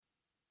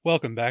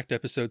Welcome back to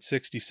episode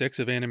 66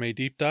 of Anime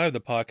Deep Dive,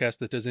 the podcast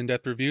that does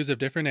in-depth reviews of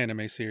different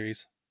anime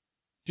series.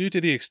 Due to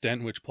the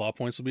extent in which plot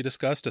points will be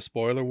discussed, a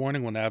spoiler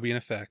warning will now be in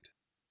effect.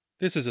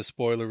 This is a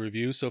spoiler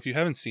review, so if you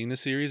haven't seen the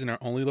series and are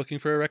only looking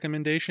for a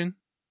recommendation,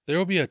 there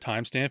will be a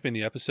timestamp in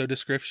the episode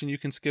description you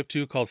can skip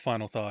to called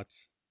Final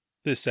Thoughts.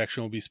 This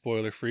section will be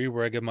spoiler-free,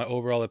 where I give my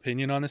overall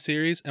opinion on the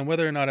series and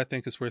whether or not I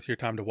think it's worth your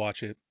time to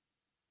watch it.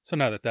 So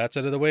now that that's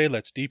out of the way,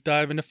 let's deep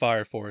dive into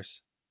Fire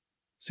Force.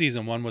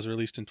 Season 1 was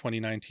released in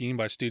 2019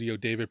 by Studio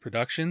David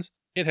Productions.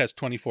 It has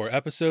 24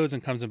 episodes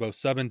and comes in both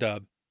sub and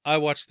dub. I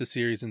watched the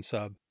series in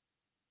sub.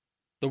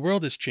 The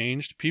world has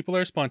changed. People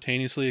are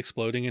spontaneously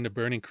exploding into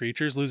burning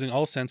creatures, losing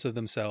all sense of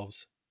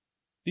themselves.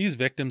 These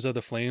victims of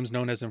the flames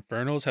known as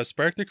Infernals have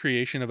sparked the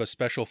creation of a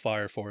special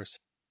fire force,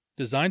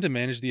 designed to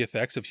manage the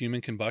effects of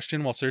human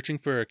combustion while searching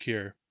for a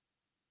cure.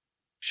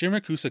 Shinra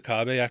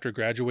Kusakabe, after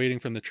graduating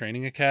from the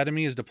training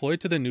academy, is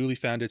deployed to the newly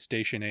founded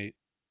Station 8.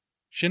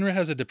 Shinra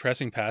has a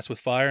depressing past with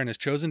fire and has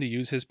chosen to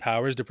use his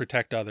powers to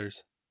protect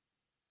others.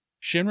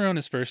 Shinra on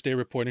his first day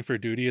reporting for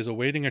duty is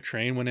awaiting a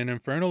train when an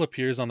Infernal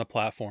appears on the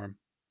platform.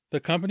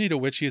 The company to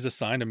which he is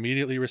assigned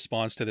immediately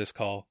responds to this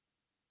call.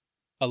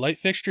 A light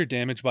fixture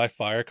damaged by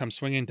fire comes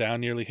swinging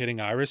down, nearly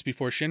hitting Iris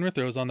before Shinra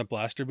throws on the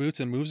blaster boots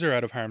and moves her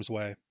out of harm's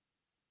way.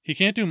 He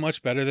can't do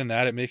much better than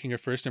that at making a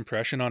first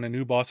impression on a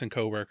new boss and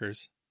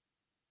co-workers.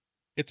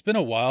 It's been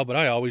a while, but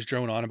I always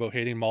drone on about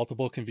hating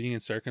multiple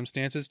convenient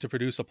circumstances to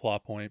produce a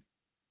plot point.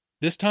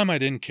 This time I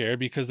didn't care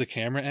because the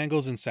camera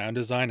angles and sound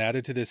design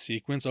added to this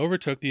sequence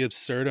overtook the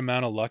absurd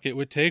amount of luck it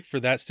would take for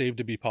that save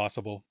to be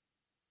possible.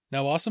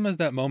 Now, awesome as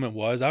that moment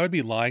was, I would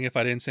be lying if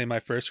I didn't say my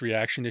first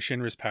reaction to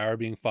Shinra's power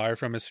being fire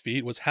from his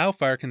feet was how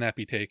far can that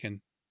be taken?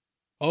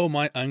 Oh,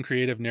 my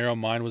uncreative narrow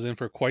mind was in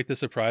for quite the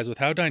surprise with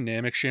how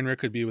dynamic Shinra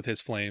could be with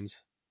his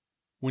flames.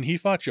 When he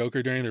fought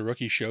Joker during the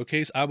rookie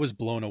showcase, I was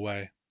blown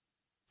away.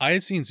 I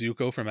had seen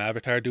Zuko from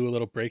Avatar do a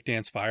little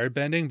breakdance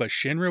firebending, but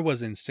Shinra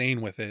was insane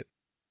with it.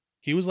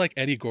 He was like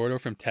Eddie Gordo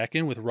from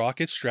Tekken with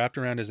rockets strapped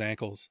around his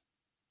ankles.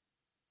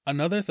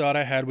 Another thought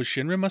I had was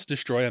Shinra must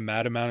destroy a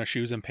mad amount of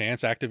shoes and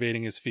pants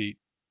activating his feet.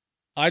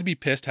 I'd be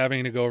pissed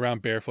having to go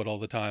around barefoot all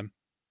the time.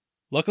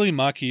 Luckily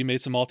Maki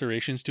made some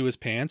alterations to his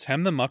pants,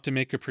 hemmed them up to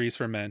make capris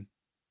for men.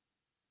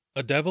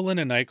 A devil in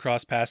a night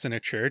cross paths in a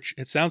church,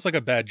 it sounds like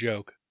a bad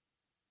joke.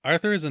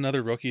 Arthur is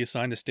another rookie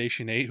assigned to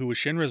Station 8 who was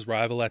Shinra's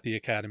rival at the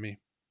academy.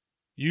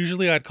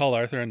 Usually I'd call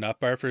Arthur a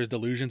nutbar for his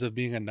delusions of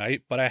being a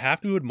knight, but I have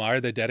to admire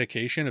the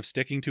dedication of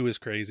sticking to his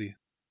crazy.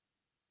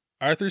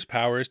 Arthur's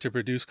power is to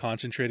produce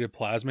concentrated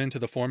plasma into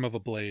the form of a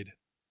blade.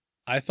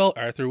 I felt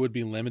Arthur would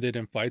be limited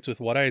in fights with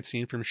what I had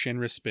seen from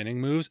Shinra's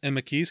spinning moves and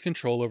Maki's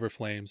control over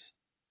flames.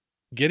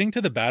 Getting to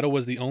the battle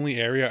was the only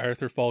area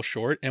Arthur falls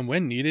short, and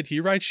when needed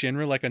he rides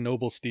Shinra like a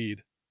noble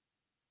steed.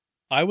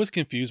 I was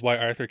confused why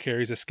Arthur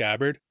carries a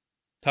scabbard.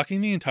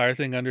 Tucking the entire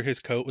thing under his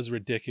coat was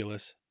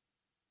ridiculous.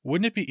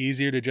 Wouldn't it be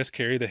easier to just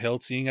carry the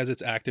hilt seeing as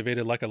it's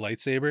activated like a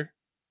lightsaber?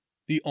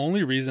 The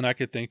only reason I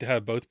could think to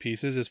have both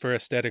pieces is for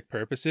aesthetic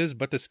purposes,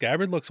 but the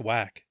scabbard looks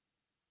whack.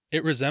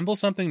 It resembles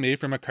something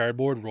made from a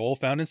cardboard roll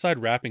found inside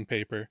wrapping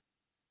paper.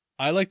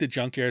 I like the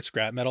junkyard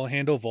scrap metal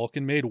handle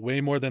Vulcan made way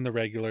more than the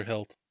regular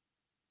hilt.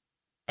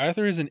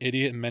 Arthur is an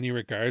idiot in many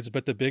regards,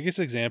 but the biggest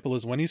example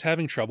is when he's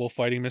having trouble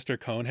fighting Mr.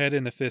 Conehead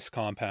in the Fist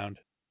compound.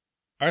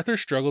 Arthur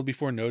struggled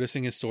before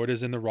noticing his sword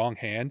is in the wrong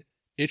hand.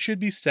 It should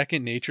be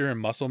second nature and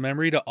muscle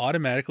memory to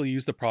automatically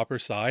use the proper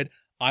side.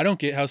 I don't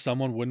get how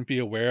someone wouldn't be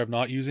aware of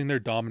not using their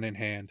dominant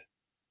hand.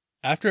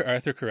 After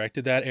Arthur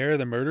corrected that error,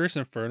 the murderous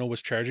Infernal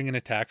was charging an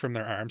attack from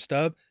their arm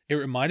stub. It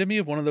reminded me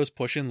of one of those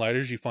push-in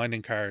lighters you find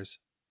in cars.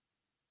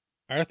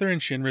 Arthur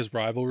and Shinra's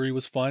rivalry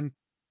was fun.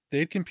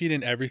 They'd compete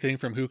in everything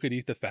from who could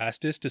eat the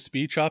fastest to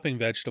speed chopping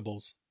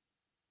vegetables.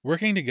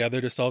 Working together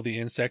to solve the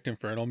Insect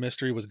Infernal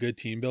mystery was good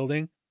team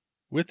building.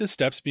 With the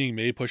steps being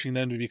made pushing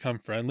them to become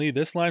friendly,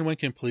 this line went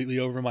completely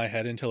over my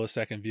head until a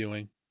second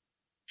viewing.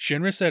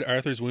 Shinra said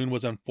Arthur's wound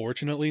was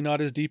unfortunately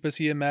not as deep as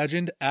he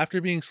imagined after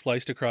being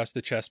sliced across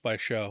the chest by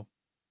Sho.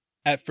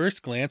 At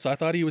first glance, I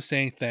thought he was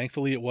saying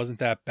thankfully it wasn't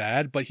that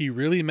bad, but he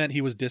really meant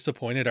he was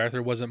disappointed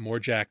Arthur wasn't more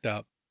jacked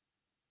up.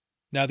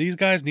 Now these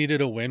guys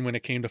needed a win when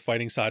it came to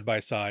fighting side by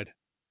side.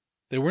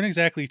 They weren't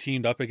exactly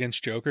teamed up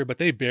against Joker, but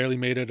they barely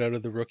made it out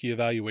of the rookie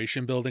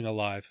evaluation building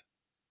alive.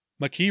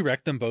 Maki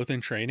wrecked them both in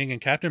training,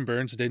 and Captain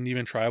Burns didn't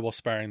even try while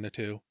sparring the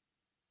two.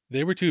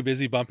 They were too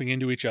busy bumping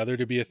into each other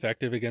to be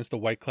effective against the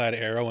white-clad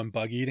arrow and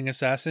bug-eating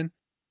assassin.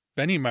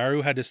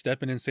 Benimaru had to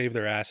step in and save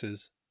their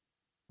asses.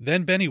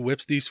 Then Benny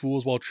whips these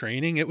fools while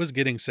training. It was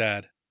getting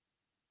sad.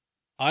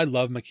 I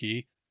love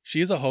Maki.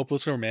 She is a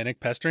hopeless romantic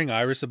pestering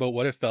Iris about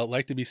what it felt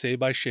like to be saved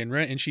by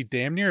Shinra, and she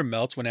damn near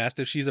melts when asked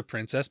if she's a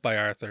princess by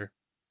Arthur.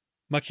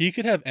 Maki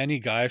could have any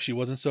guy if she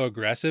wasn't so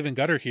aggressive and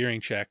got her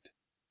hearing checked.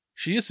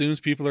 She assumes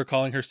people are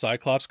calling her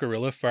Cyclops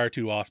Gorilla far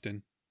too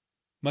often.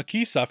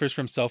 Maki suffers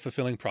from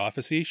self-fulfilling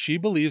prophecy. She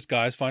believes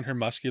guys find her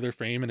muscular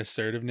frame and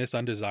assertiveness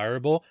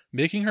undesirable,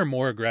 making her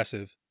more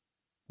aggressive,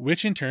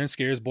 which in turn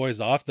scares boys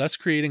off, thus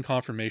creating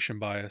confirmation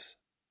bias.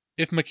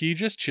 If Maki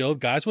just chilled,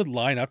 guys would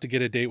line up to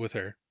get a date with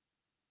her.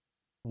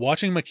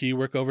 Watching Maki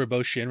work over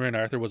both Shinra and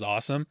Arthur was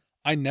awesome.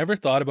 I never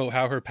thought about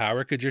how her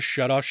power could just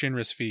shut off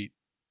Shinra's feet.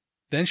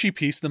 Then she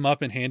pieced them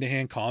up in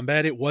hand-to-hand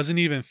combat. It wasn't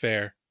even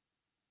fair.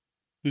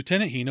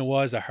 Lieutenant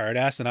Hinawa is a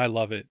hard-ass and I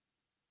love it.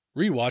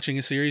 Rewatching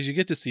a series, you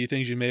get to see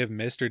things you may have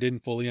missed or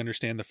didn't fully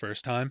understand the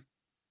first time.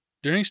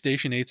 During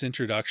Station 8's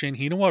introduction,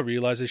 Hinawa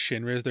realizes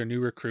Shinra is their new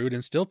recruit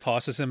and still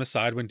tosses him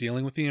aside when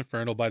dealing with the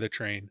Infernal by the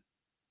train.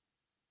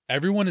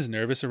 Everyone is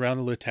nervous around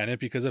the lieutenant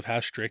because of how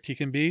strict he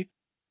can be.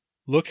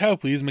 Look how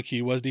pleased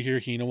Maki was to hear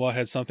Hinawa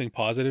had something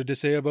positive to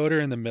say about her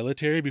in the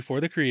military before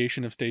the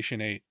creation of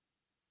Station 8.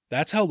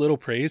 That's how little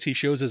praise he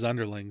shows his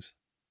underlings.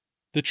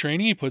 The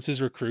training he puts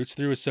his recruits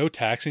through is so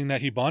taxing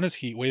that Hibana's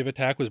heatwave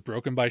attack was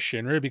broken by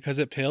Shinra because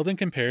it paled in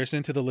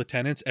comparison to the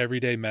lieutenant's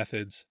everyday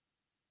methods.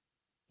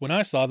 When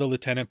I saw the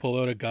lieutenant pull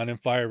out a gun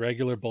and fire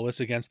regular bullets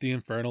against the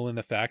Infernal in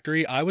the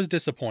factory, I was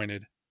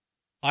disappointed.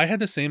 I had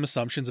the same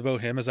assumptions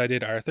about him as I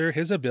did Arthur.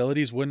 His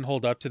abilities wouldn't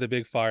hold up to the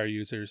big fire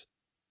users.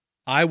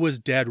 I was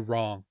dead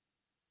wrong.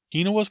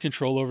 Hinawa's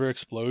control over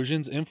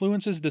explosions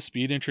influences the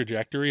speed and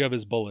trajectory of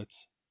his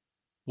bullets.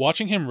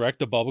 Watching him wreck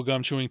the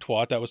bubblegum chewing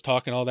twat that was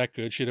talking all that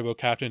good shit about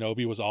Captain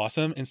Obi was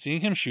awesome, and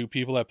seeing him shoot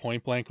people at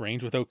point blank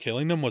range without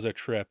killing them was a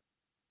trip.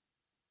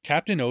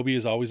 Captain Obi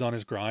is always on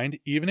his grind.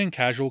 Even in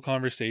casual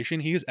conversation,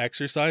 he is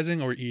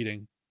exercising or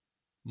eating.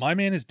 My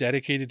man is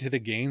dedicated to the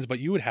gains, but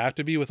you would have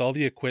to be with all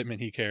the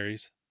equipment he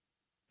carries.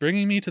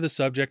 Bringing me to the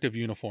subject of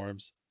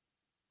uniforms.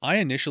 I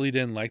initially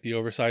didn't like the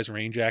oversized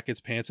rain jackets,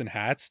 pants, and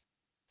hats.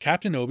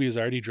 Captain Obi is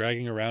already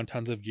dragging around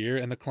tons of gear,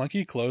 and the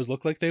clunky clothes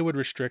look like they would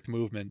restrict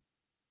movement.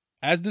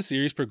 As the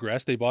series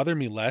progressed, they bothered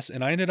me less,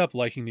 and I ended up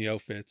liking the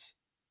outfits.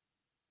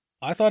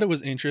 I thought it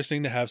was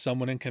interesting to have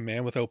someone in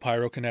command without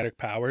pyrokinetic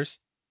powers.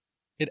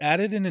 It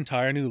added an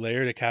entire new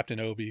layer to Captain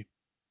Obi.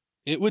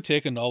 It would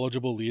take a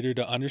knowledgeable leader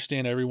to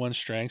understand everyone's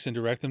strengths and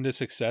direct them to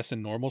success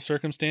in normal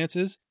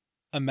circumstances.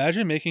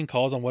 Imagine making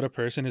calls on what a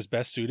person is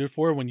best suited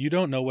for when you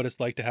don't know what it's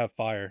like to have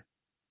fire.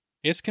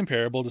 It's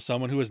comparable to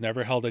someone who has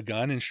never held a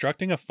gun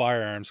instructing a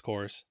firearms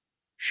course.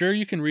 Sure,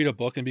 you can read a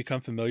book and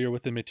become familiar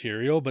with the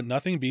material, but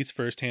nothing beats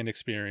first-hand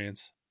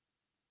experience.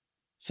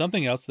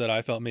 Something else that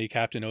I felt made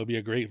Captain Obi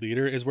a great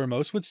leader is where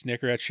most would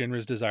snicker at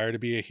Shinra's desire to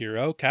be a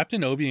hero,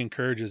 Captain Obi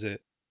encourages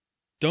it.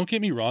 Don't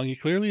get me wrong, he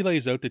clearly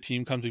lays out the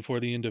team comes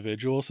before the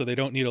individual, so they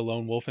don't need a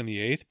lone wolf in the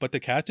 8th, but the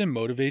captain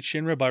motivates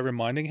Shinra by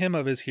reminding him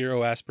of his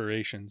hero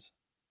aspirations.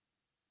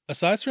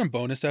 Aside from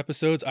bonus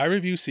episodes, I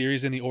review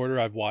series in the order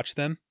I've watched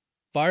them.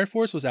 Fire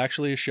Force was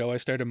actually a show I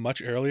started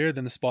much earlier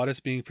than the spot it's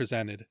being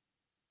presented.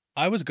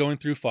 I was going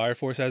through Fire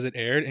Force as it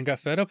aired and got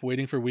fed up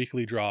waiting for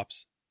weekly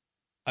drops.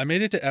 I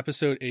made it to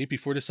episode 8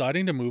 before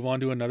deciding to move on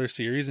to another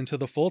series until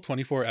the full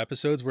 24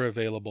 episodes were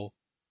available.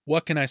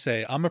 What can I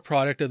say, I'm a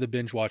product of the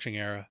binge-watching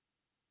era.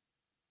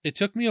 It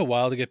took me a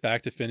while to get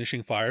back to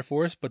finishing Fire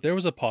Force, but there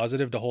was a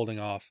positive to holding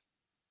off.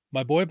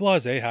 My boy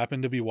Blase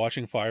happened to be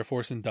watching Fire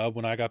Force in dub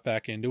when I got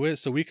back into it,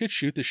 so we could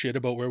shoot the shit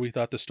about where we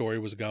thought the story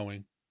was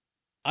going.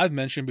 I've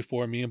mentioned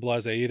before me and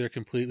Blase either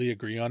completely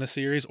agree on a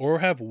series or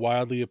have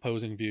wildly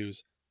opposing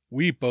views.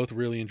 We both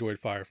really enjoyed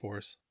Fire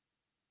Force.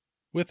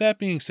 With that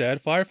being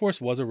said, Fire Force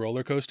was a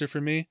roller coaster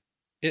for me.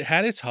 It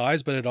had its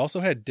highs, but it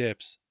also had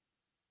dips.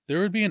 There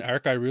would be an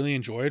arc I really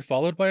enjoyed,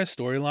 followed by a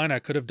storyline I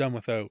could have done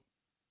without.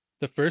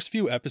 The first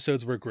few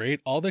episodes were great,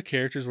 all the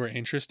characters were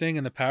interesting,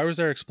 and the powers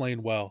are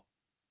explained well.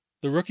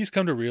 The rookies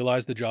come to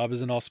realize the job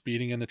isn't all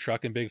speeding in the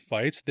truck and big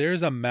fights, there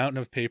is a mountain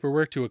of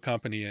paperwork to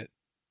accompany it.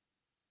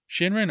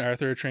 Shinra and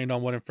Arthur are trained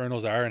on what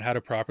Infernals are and how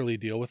to properly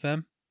deal with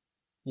them.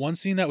 One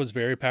scene that was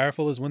very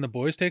powerful is when the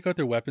boys take out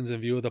their weapons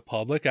in view of the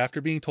public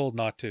after being told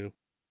not to.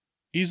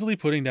 Easily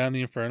putting down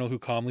the Infernal who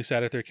calmly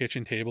sat at their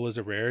kitchen table is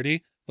a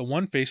rarity, the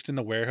one faced in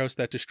the warehouse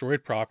that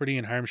destroyed property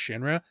and harmed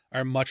Shinra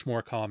are much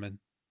more common.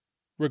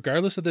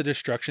 Regardless of the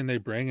destruction they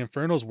bring,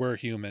 Infernals were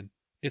human.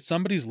 It's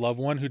somebody's loved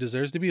one who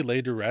deserves to be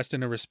laid to rest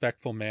in a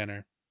respectful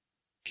manner.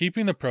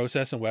 Keeping the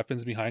process and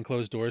weapons behind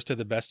closed doors to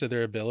the best of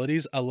their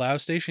abilities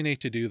allows Station 8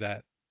 to do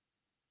that.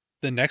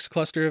 The next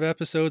cluster of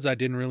episodes I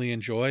didn't really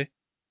enjoy.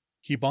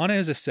 Hibana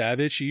is a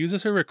savage, she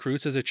uses her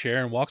recruits as a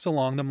chair and walks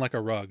along them like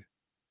a rug.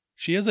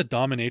 She has a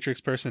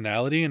dominatrix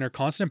personality and her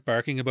constant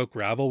barking about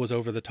gravel was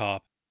over the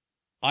top.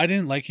 I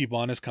didn't like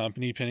Hibana's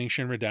company pinning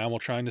Shinra down while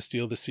trying to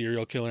steal the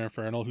serial killer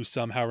Infernal who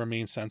somehow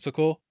remains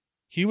sensical.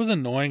 He was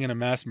annoying and a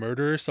mass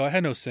murderer, so I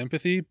had no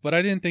sympathy, but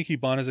I didn't think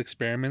Hibana's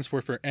experiments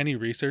were for any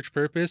research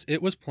purpose,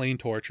 it was plain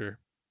torture.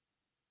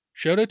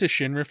 Shout out to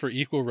Shinra for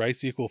equal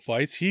rights, equal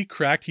fights, he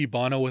cracked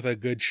Hibana with a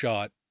good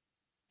shot.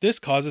 This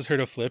causes her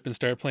to flip and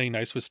start playing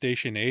nice with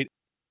Station 8.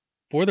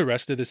 For the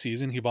rest of the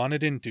season, Hibana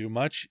didn't do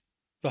much.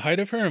 The height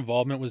of her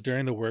involvement was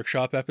during the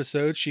workshop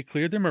episode. She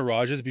cleared the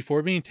mirages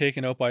before being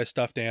taken out by a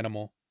stuffed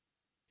animal.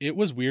 It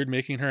was weird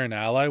making her an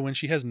ally when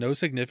she has no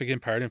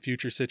significant part in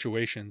future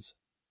situations.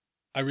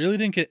 I really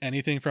didn't get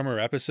anything from her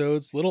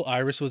episodes. Little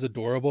Iris was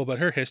adorable, but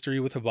her history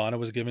with Hibana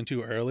was given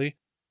too early.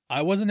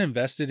 I wasn't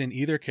invested in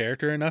either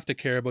character enough to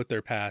care about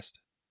their past.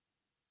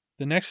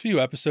 The next few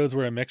episodes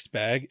were a mixed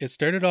bag. It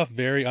started off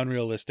very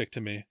unrealistic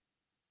to me.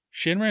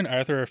 Shinra and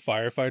Arthur are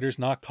firefighters,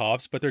 not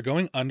cops, but they're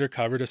going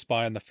undercover to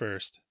spy on the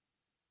First.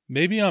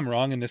 Maybe I'm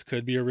wrong and this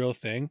could be a real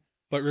thing,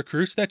 but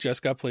recruits that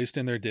just got placed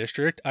in their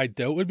district I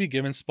doubt would be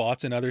given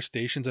spots in other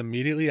stations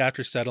immediately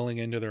after settling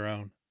into their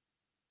own.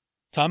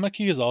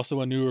 Tamaki is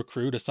also a new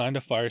recruit assigned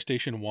to Fire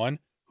Station 1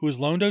 who was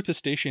loaned out to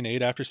Station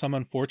 8 after some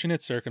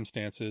unfortunate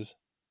circumstances.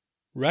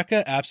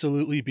 Rekka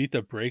absolutely beat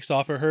the brakes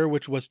off of her,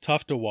 which was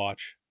tough to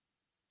watch.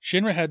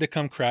 Shinra had to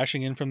come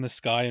crashing in from the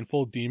sky in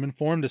full demon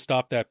form to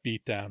stop that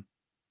beatdown.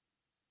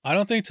 I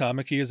don't think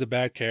Tamaki is a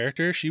bad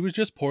character, she was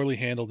just poorly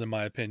handled in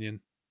my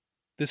opinion.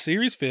 The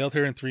series failed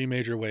her in 3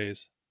 major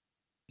ways.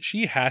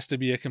 She has to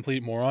be a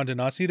complete moron to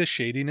not see the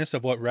shadiness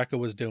of what Rekka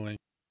was doing.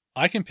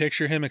 I can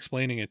picture him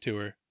explaining it to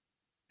her.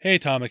 Hey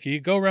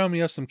Tamaki, go round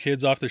me up some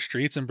kids off the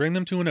streets and bring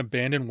them to an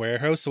abandoned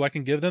warehouse so I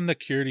can give them the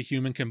cure to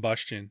human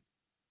combustion.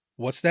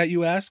 What's that,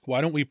 you ask? Why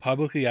don't we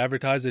publicly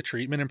advertise the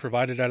treatment and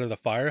provide it out of the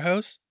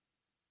firehouse?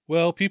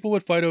 Well, people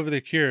would fight over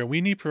the cure and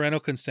we need parental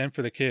consent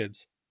for the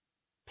kids.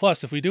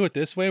 Plus, if we do it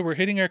this way, we're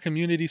hitting our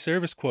community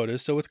service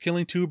quotas, so it's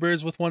killing 2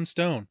 birds with 1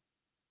 stone.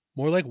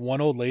 More like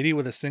one old lady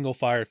with a single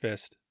fire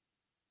fist.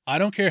 I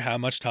don't care how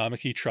much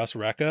Tamaki trusts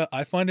Rekka,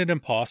 I find it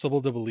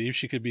impossible to believe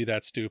she could be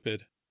that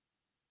stupid.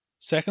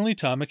 Secondly,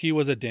 Tamaki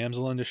was a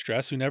damsel in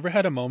distress who never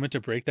had a moment to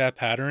break that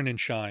pattern and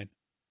shine.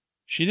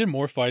 She did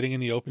more fighting in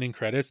the opening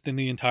credits than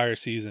the entire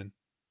season.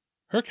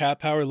 Her cat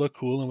power looked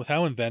cool, and with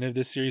how inventive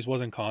this series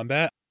was in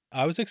combat,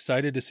 I was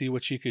excited to see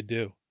what she could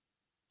do.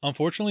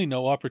 Unfortunately,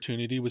 no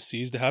opportunity was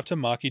seized to have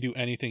Tamaki do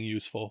anything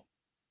useful.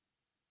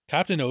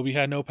 Captain Obi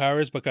had no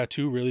powers but got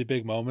 2 really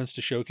big moments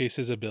to showcase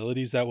his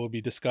abilities that will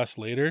be discussed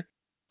later.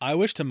 I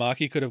wish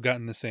Tamaki could have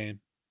gotten the same.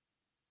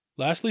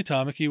 Lastly,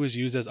 Tamaki was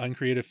used as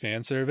uncreative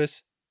fan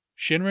service.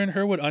 Shinra and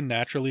her would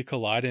unnaturally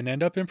collide and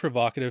end up in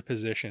provocative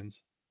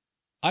positions.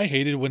 I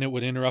hated when it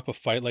would interrupt a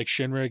fight like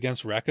Shinra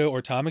against Rekka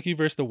or Tamaki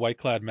versus the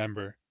white-clad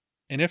member.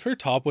 And if her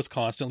top was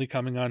constantly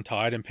coming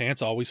untied and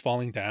pants always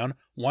falling down,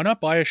 why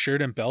not buy a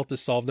shirt and belt to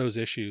solve those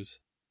issues?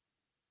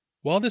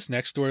 While this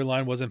next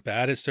storyline wasn't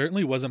bad, it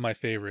certainly wasn't my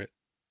favorite.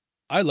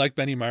 I liked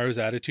Benimaru's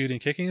attitude,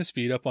 and kicking his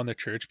feet up on the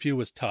church pew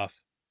was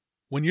tough.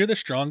 When you're the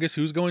strongest,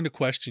 who's going to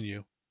question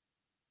you?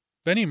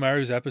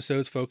 Benimaru's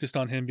episodes focused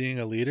on him being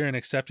a leader and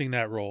accepting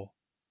that role.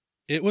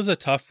 It was a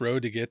tough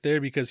road to get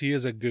there because he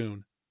is a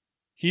goon.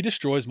 He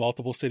destroys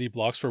multiple city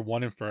blocks for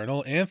 1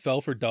 Infernal and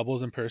fell for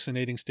doubles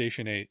impersonating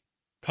Station 8.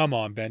 Come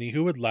on, Benny,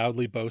 who would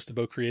loudly boast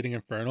about creating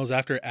Infernals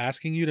after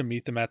asking you to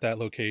meet them at that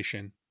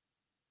location?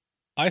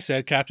 I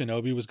said Captain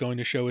Obi was going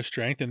to show his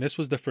strength, and this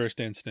was the first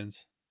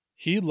instance.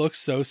 He looked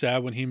so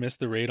sad when he missed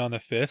the raid on the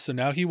 5th, so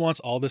now he wants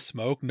all the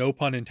smoke, no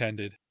pun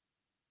intended.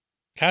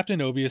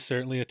 Captain Obi is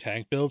certainly a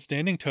tank build,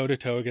 standing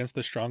toe-to-toe against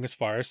the strongest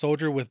fire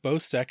soldier with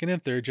both 2nd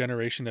and 3rd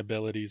generation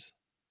abilities.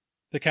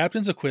 The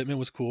captain's equipment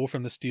was cool,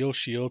 from the steel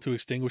shield to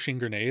extinguishing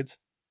grenades.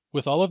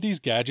 With all of these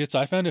gadgets,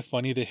 I found it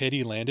funny the hit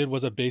he landed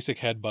was a basic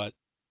headbutt.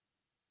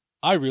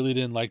 I really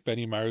didn't like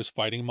Benimaru's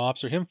fighting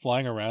mops or him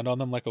flying around on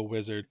them like a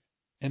wizard,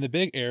 and the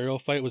big aerial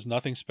fight was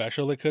nothing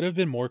special, it could have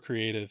been more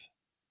creative.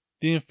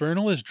 The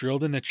Infernal is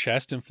drilled in the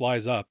chest and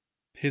flies up.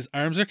 His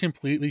arms are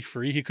completely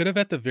free, he could have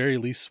at the very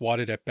least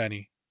swatted at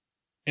Benny.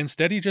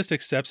 Instead, he just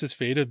accepts his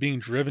fate of being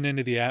driven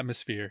into the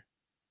atmosphere.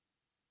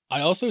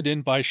 I also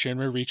didn't buy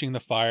Shinra reaching the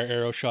fire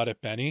arrow shot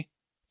at Benny.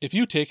 If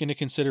you take into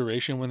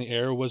consideration when the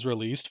arrow was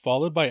released,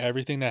 followed by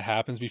everything that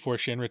happens before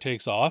Shinra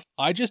takes off,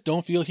 I just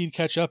don't feel he'd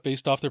catch up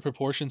based off the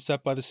proportions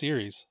set by the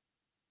series.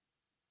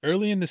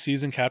 Early in the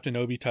season, Captain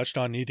Obi touched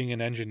on needing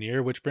an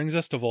engineer, which brings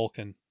us to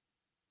Vulcan.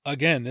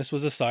 Again, this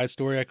was a side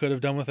story I could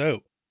have done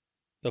without.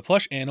 The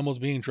plush animals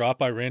being dropped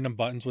by random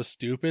buttons was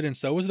stupid, and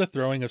so was the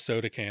throwing of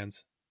soda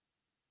cans.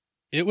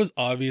 It was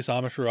obvious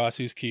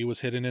Amaterasu's key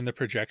was hidden in the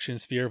projection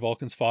sphere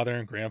Vulcan's father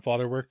and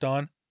grandfather worked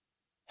on.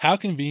 How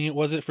convenient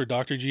was it for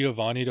Dr.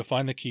 Giovanni to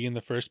find the key in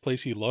the first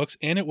place he looks,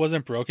 and it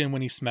wasn't broken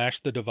when he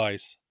smashed the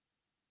device.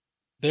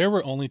 There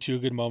were only 2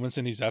 good moments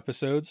in these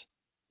episodes.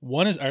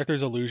 One is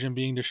Arthur's illusion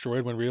being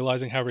destroyed when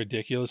realizing how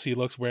ridiculous he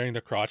looks wearing the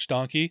crotch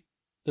donkey.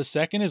 The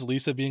second is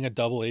Lisa being a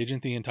double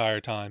agent the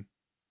entire time.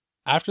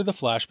 After the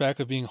flashback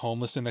of being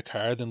homeless in the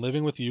car, then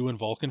living with you and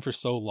Vulcan for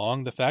so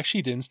long, the fact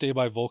she didn't stay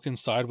by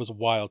Vulcan's side was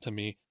wild to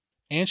me,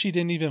 and she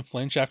didn't even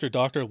flinch after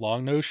Dr.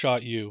 Longnose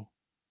shot you.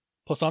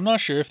 Plus, I'm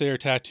not sure if they are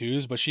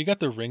tattoos, but she got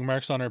the ring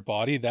marks on her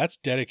body. That's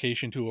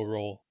dedication to a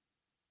role.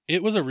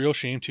 It was a real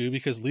shame too,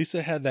 because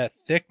Lisa had that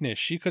thickness,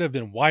 she could have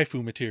been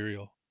waifu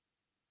material.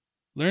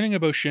 Learning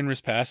about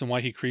Shinra's past and why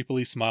he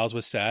creepily smiles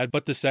was sad,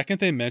 but the second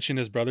they mentioned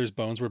his brother's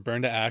bones were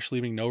burned to ash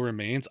leaving no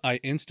remains, I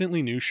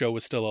instantly knew Sho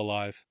was still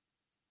alive.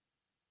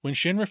 When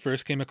Shinra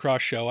first came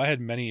across Sho, I had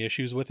many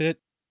issues with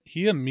it.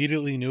 He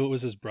immediately knew it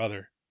was his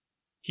brother.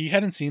 He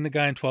hadn't seen the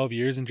guy in 12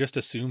 years and just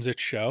assumes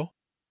it's Sho.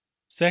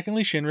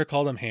 Secondly, Shinra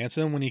called him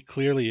handsome when he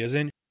clearly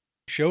isn't.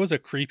 Sho is a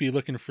creepy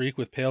looking freak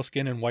with pale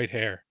skin and white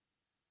hair.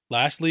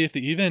 Lastly, if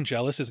the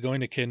Evangelist is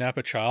going to kidnap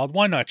a child,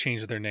 why not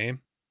change their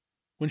name?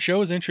 When Sho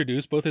was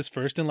introduced, both his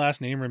first and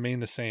last name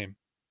remained the same.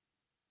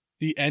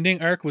 The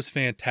ending arc was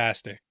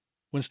fantastic.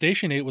 When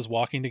Station 8 was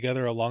walking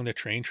together along the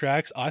train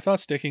tracks, I thought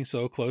sticking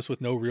so close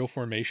with no real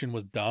formation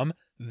was dumb,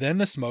 then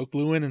the smoke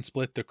blew in and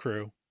split the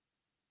crew.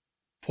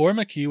 Poor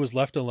Makee was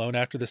left alone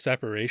after the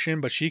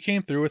separation, but she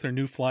came through with her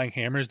new flying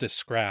hammers to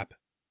scrap.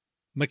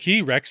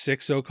 Makee wrecked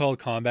 6 so-called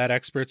combat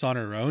experts on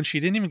her own, she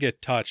didn't even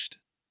get touched.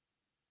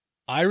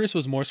 Iris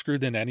was more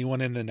screwed than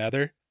anyone in the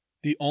Nether.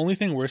 The only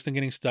thing worse than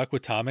getting stuck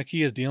with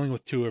Tamaki is dealing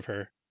with 2 of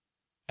her.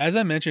 As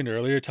I mentioned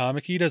earlier,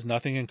 Tamaki does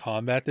nothing in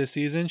combat this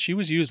season. She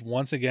was used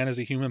once again as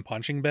a human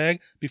punching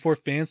bag before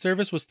fan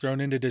service was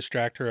thrown in to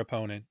distract her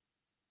opponent.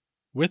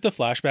 With the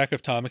flashback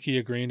of Tamaki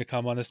agreeing to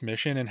come on this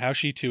mission and how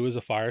she too is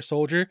a fire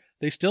soldier,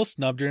 they still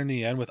snubbed her in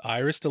the end with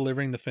Iris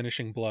delivering the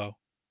finishing blow.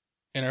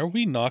 And are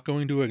we not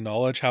going to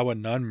acknowledge how a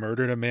nun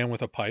murdered a man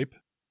with a pipe?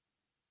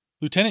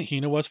 Lieutenant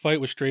Hinawa's fight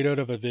was straight out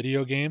of a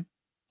video game.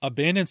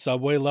 Abandoned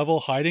subway level,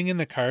 hiding in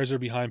the cars or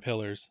behind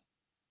pillars.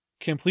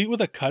 Complete with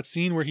a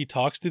cutscene where he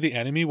talks to the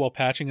enemy while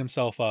patching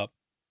himself up.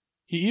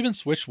 He even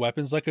switched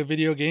weapons like a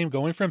video game,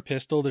 going from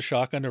pistol to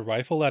shotgun to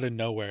rifle out of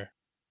nowhere.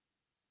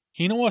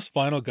 Hinawa's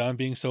final gun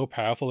being so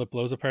powerful it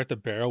blows apart the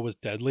barrel was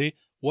deadly.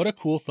 What a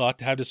cool thought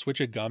to have to switch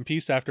a gun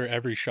piece after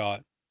every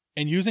shot.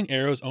 And using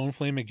Arrow's own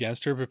flame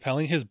against her,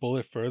 propelling his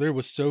bullet further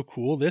was so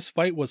cool. This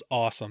fight was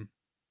awesome.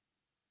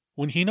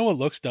 When Hinawa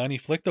looks done, he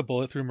flicked the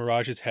bullet through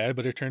Mirage's head,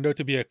 but it turned out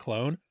to be a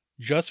clone,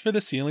 just for the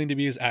ceiling to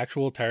be his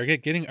actual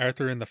target, getting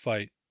Arthur in the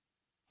fight.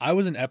 I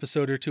was an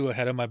episode or 2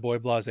 ahead of my boy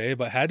Blase,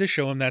 but had to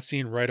show him that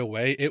scene right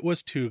away. It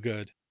was too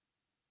good.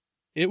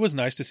 It was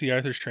nice to see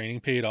Arthur's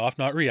training paid off,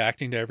 not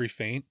reacting to every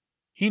feint.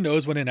 He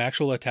knows when an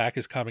actual attack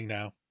is coming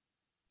now.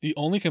 The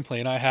only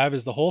complaint I have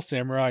is the whole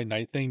Samurai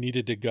Knight thing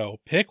needed to go.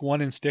 Pick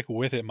one and stick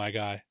with it, my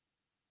guy.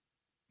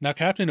 Now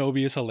Captain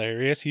Obi is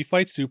hilarious. He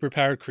fights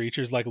superpowered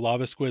creatures like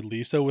Lava Squid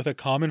Lisa with a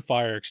common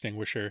fire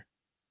extinguisher.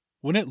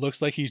 When it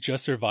looks like he's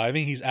just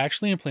surviving, he's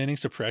actually implanting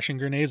suppression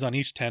grenades on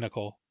each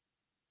tentacle.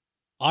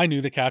 I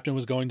knew the captain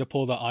was going to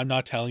pull the I'm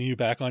not telling you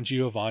back on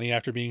Giovanni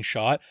after being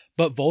shot,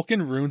 but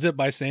Vulcan ruins it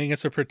by saying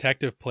it's a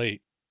protective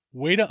plate.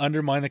 Way to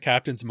undermine the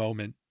captain's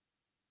moment.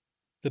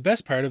 The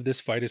best part of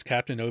this fight is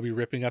Captain Obi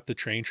ripping up the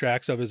train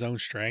tracks of his own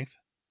strength.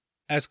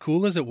 As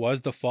cool as it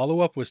was, the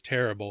follow-up was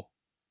terrible.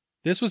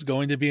 This was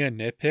going to be a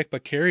nitpick,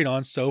 but carried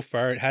on so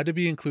far it had to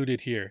be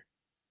included here.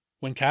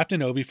 When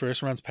Captain Obi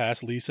first runs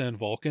past Lisa and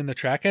Vulcan, the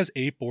track has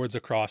 8 boards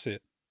across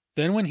it.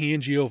 Then when he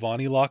and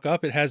Giovanni lock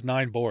up, it has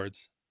 9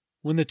 boards.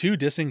 When the 2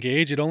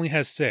 disengage, it only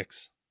has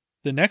 6.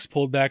 The next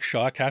pulled back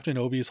shot, Captain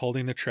Obi is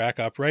holding the track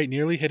upright,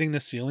 nearly hitting the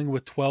ceiling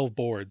with 12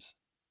 boards.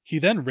 He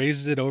then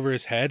raises it over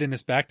his head and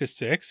is back to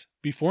 6,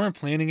 before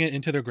implanting it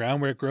into the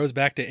ground where it grows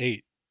back to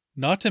 8.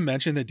 Not to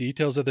mention the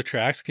details of the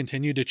tracks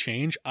continue to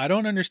change. I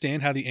don't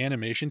understand how the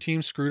animation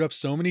team screwed up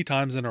so many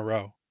times in a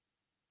row.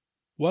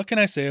 What can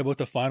I say about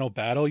the final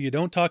battle? You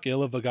don't talk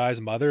ill of a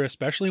guy's mother,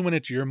 especially when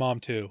it's your mom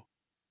too.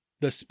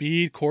 The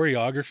speed,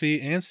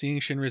 choreography, and seeing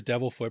Shinra's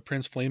devil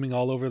footprints flaming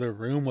all over the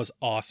room was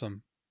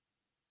awesome.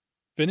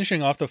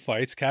 Finishing off the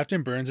fights,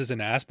 Captain Burns is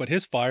an ass, but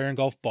his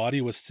fire-engulfed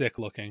body was sick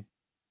looking.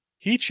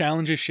 He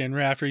challenges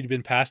Shinra after he'd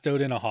been passed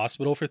out in a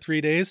hospital for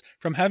 3 days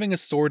from having a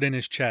sword in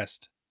his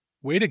chest.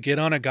 Way to get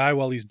on a guy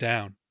while he's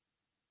down.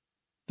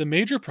 The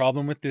major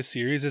problem with this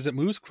series is it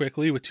moves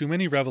quickly with too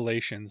many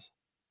revelations.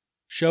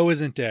 Sho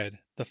isn't dead,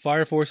 the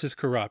Fire Force is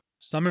corrupt,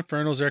 some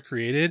infernals are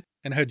created,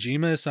 and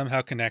Hajime is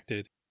somehow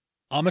connected.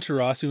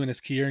 Amaterasu and his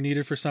key are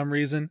needed for some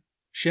reason.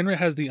 Shinra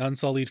has the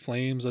Unsullied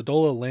Flames,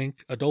 Adola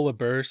Link, Adola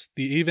Burst,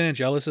 the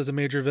Evangelist is a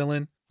major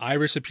villain.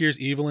 Iris appears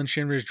evil in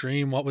Shinra's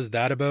dream, what was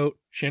that about?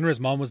 Shinra's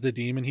mom was the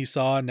demon he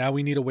saw, now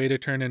we need a way to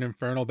turn an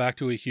infernal back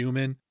to a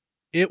human.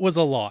 It was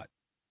a lot.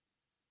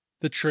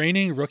 The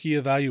training, rookie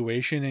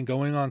evaluation, and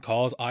going on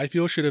calls I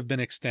feel should have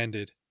been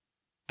extended.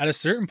 At a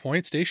certain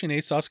point, Station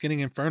 8 stops getting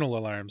infernal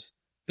alarms.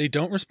 They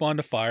don't respond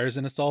to fires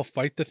and it's all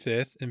fight the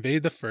 5th,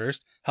 invade the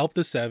 1st, help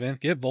the 7th,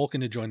 get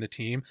Vulcan to join the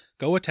team,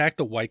 go attack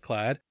the White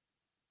Clad.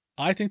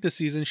 I think the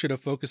season should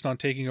have focused on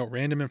taking out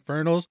random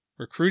infernals,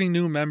 recruiting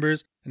new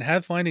members, and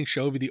have finding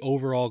Sho be the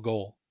overall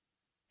goal.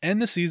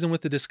 End the season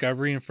with the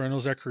discovery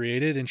infernals are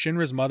created and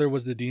Shinra's mother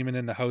was the demon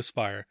in the house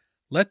fire.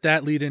 Let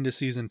that lead into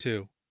season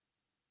 2.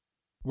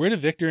 Where do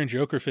Victor and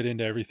Joker fit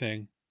into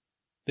everything?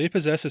 They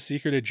possess a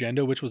secret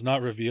agenda which was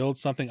not revealed,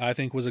 something I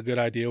think was a good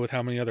idea with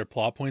how many other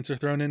plot points are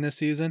thrown in this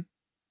season.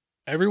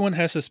 Everyone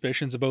has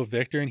suspicions about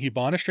Victor and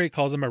Hibana straight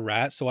calls him a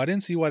rat, so I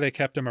didn't see why they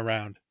kept him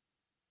around.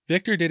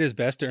 Victor did his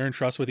best to earn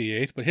trust with the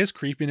 8th, but his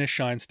creepiness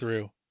shines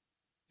through.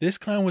 This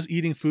clown was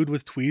eating food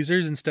with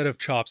tweezers instead of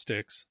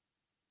chopsticks.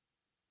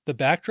 The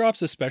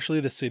backdrops, especially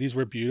the cities,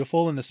 were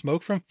beautiful and the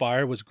smoke from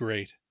fire was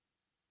great.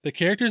 The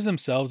characters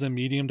themselves in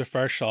medium to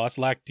far shots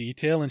lacked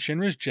detail and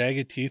Shinra's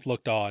jagged teeth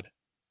looked odd.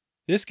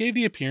 This gave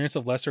the appearance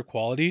of lesser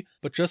quality,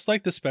 but just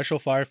like the Special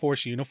Fire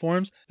Force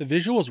uniforms, the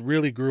visuals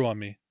really grew on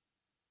me.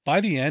 By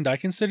the end, I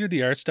considered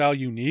the art style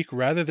unique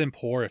rather than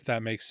poor, if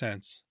that makes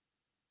sense.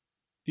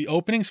 The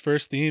opening's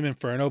first theme,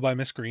 Inferno by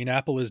Miss Green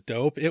Apple, is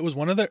dope. It was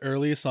one of the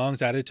earliest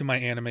songs added to my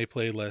anime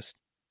playlist.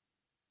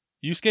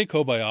 Yusuke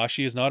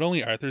Kobayashi is not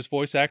only Arthur's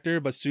voice actor,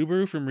 but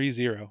Subaru from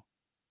Re:Zero.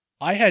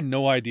 I had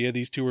no idea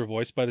these two were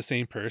voiced by the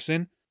same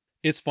person.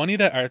 It's funny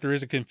that Arthur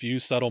is a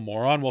confused, subtle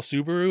moron, while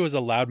Subaru is a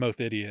loudmouth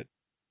idiot.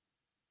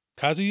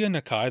 Kazuya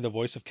Nakai, the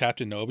voice of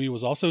Captain Nobi,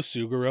 was also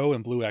Suguro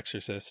in Blue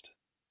Exorcist.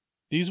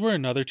 These were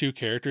another two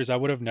characters I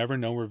would have never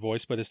known were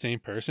voiced by the same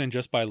person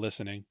just by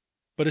listening,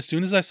 but as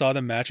soon as I saw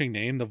the matching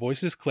name, the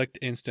voices clicked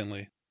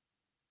instantly.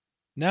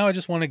 Now I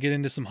just want to get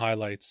into some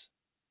highlights.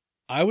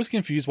 I was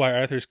confused why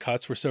Arthur's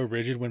cuts were so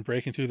rigid when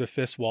breaking through the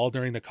fist wall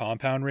during the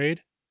compound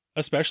raid,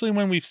 especially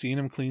when we've seen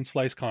him clean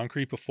slice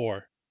concrete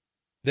before.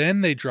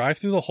 Then they drive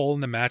through the hole in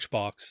the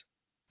matchbox.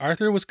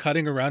 Arthur was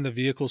cutting around the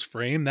vehicle's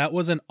frame. That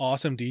was an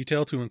awesome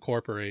detail to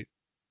incorporate.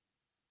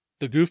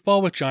 The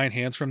goofball with giant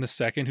hands from the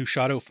second who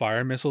shot out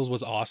fire missiles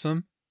was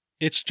awesome.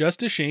 It's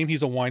just a shame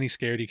he's a whiny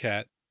scaredy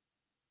cat.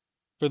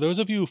 For those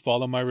of you who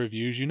follow my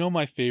reviews, you know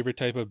my favorite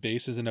type of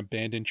base is an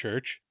abandoned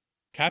church.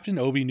 Captain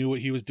Obi knew what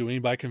he was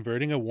doing by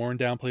converting a worn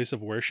down place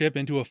of worship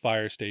into a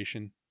fire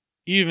station,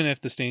 even if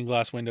the stained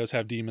glass windows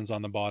have demons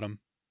on the bottom.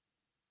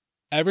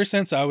 Ever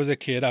since I was a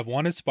kid, I've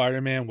wanted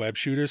Spider-Man web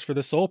shooters for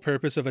the sole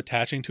purpose of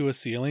attaching to a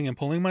ceiling and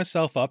pulling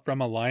myself up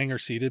from a lying or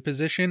seated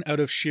position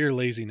out of sheer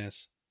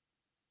laziness.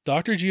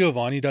 Dr.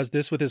 Giovanni does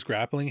this with his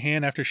grappling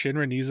hand after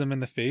Shinra knees him in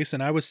the face,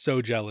 and I was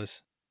so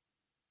jealous.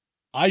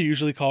 I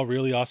usually call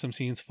really awesome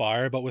scenes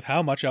fire, but with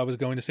how much I was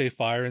going to say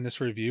fire in this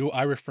review,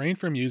 I refrained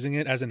from using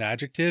it as an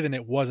adjective, and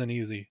it wasn't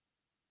easy.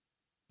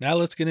 Now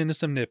let's get into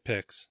some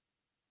nitpicks.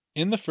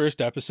 In the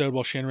first episode,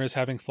 while Shinra is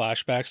having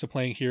flashbacks to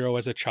playing Hero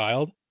as a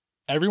child,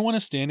 everyone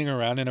is standing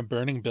around in a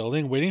burning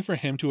building waiting for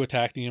him to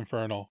attack the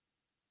Infernal.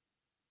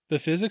 The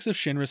physics of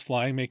Shinra's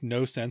flying make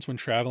no sense when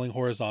traveling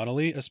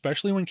horizontally,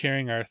 especially when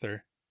carrying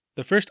Arthur.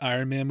 The first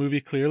Iron Man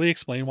movie clearly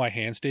explained why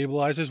hand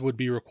stabilizers would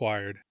be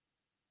required.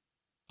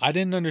 I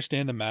didn't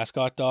understand the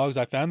mascot dogs.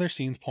 I found their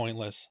scenes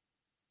pointless.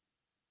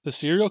 The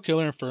serial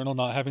killer Infernal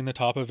not having the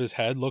top of his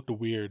head looked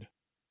weird.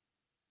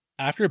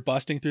 After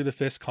busting through the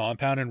Fist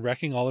compound and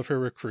wrecking all of her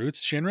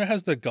recruits, Shinra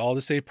has the gall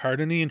to say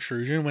pardon the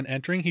intrusion when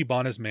entering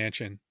Hibana's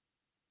mansion.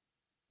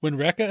 When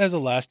Rekka as a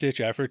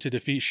last-ditch effort to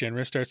defeat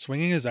Shinra starts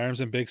swinging his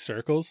arms in big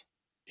circles,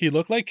 he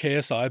looked like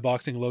KSI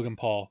boxing Logan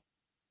Paul.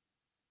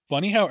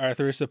 Funny how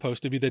Arthur is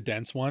supposed to be the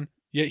dense one,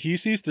 yet he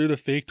sees through the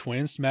fake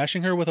twin,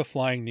 smashing her with a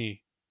flying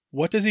knee.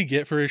 What does he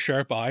get for his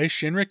sharp eyes?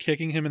 Shinra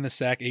kicking him in the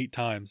sack 8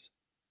 times.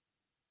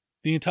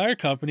 The entire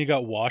company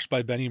got washed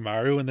by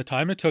Benimaru in the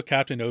time it took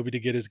Captain Obi to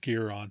get his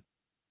gear on.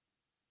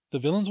 The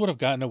villains would have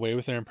gotten away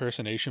with their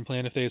impersonation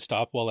plan if they had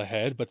stopped well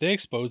ahead, but they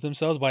exposed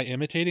themselves by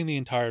imitating the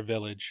entire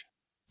village.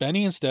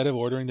 Benny, instead of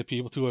ordering the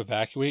people to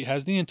evacuate,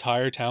 has the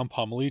entire town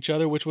pummel each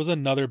other, which was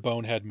another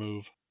bonehead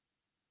move.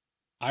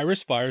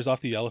 Iris fires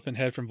off the elephant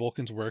head from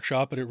Vulcan's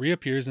workshop, but it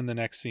reappears in the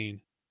next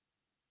scene.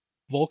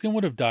 Vulcan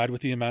would have died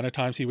with the amount of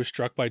times he was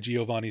struck by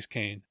Giovanni's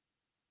cane.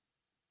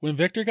 When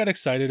Victor got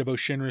excited about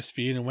Shinra's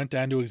feet and went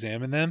down to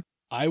examine them,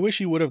 I wish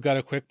he would have got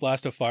a quick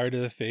blast of fire to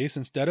the face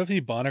instead of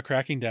Hibana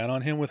cracking down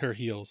on him with her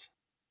heels.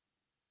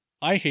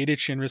 I hated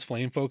Shinra's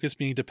flame focus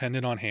being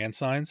dependent on hand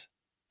signs,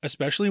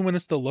 especially when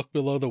it's the look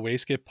below the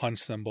waistcoat punch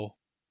symbol.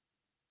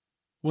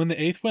 When the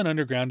 8th went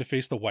underground to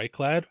face the White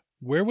Clad,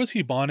 where was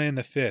Hibana in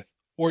the 5th,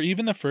 or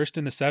even the 1st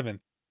and the 7th?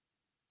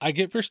 I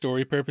get for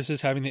story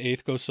purposes having the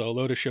 8th go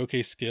solo to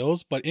showcase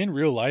skills, but in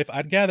real life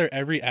I'd gather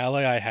every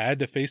ally I had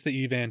to face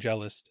the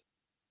Evangelist.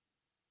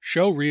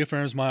 Show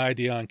reaffirms my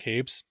idea on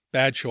capes.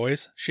 Bad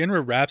choice.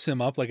 Shinra wraps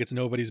him up like it's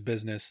nobody's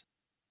business.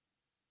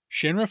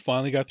 Shinra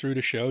finally got through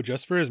to Show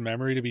just for his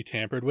memory to be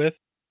tampered with.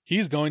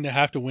 He's going to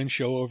have to win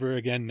Show over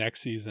again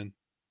next season.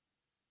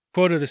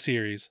 Quote of the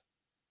series: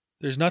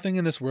 "There's nothing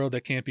in this world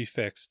that can't be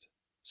fixed.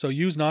 So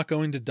Yu's not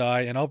going to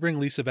die and I'll bring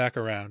Lisa back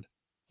around.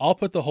 I'll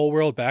put the whole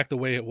world back the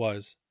way it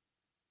was."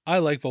 I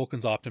like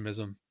Vulcan's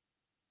optimism.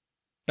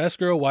 Best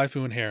girl,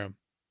 waifu, and harem.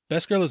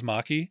 Best girl is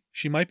Maki.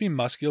 She might be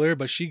muscular,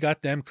 but she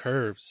got them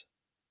curves.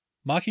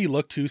 Maki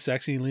looked too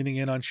sexy leaning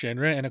in on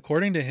Shinra, and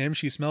according to him,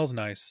 she smells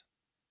nice.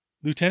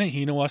 Lieutenant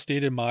Hinawa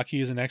stated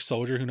Maki is an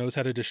ex-soldier who knows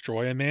how to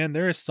destroy a man.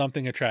 There is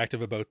something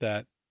attractive about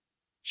that.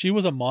 She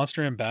was a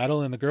monster in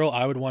battle and the girl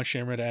I would want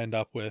Shinra to end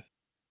up with.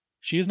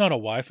 She is not a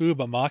waifu,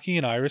 but Maki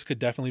and Iris could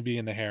definitely be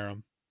in the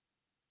harem.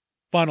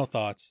 Final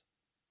thoughts.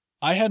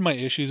 I had my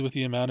issues with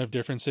the amount of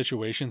different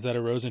situations that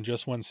arose in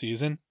just one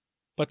season,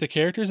 but the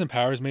characters and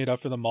powers made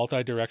up for the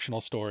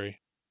multi-directional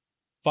story.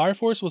 Fire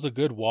Force was a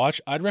good watch.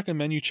 I'd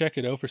recommend you check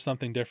it out for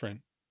something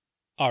different.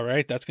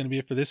 Alright, that's going to be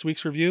it for this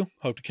week's review.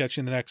 Hope to catch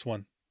you in the next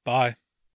one. Bye.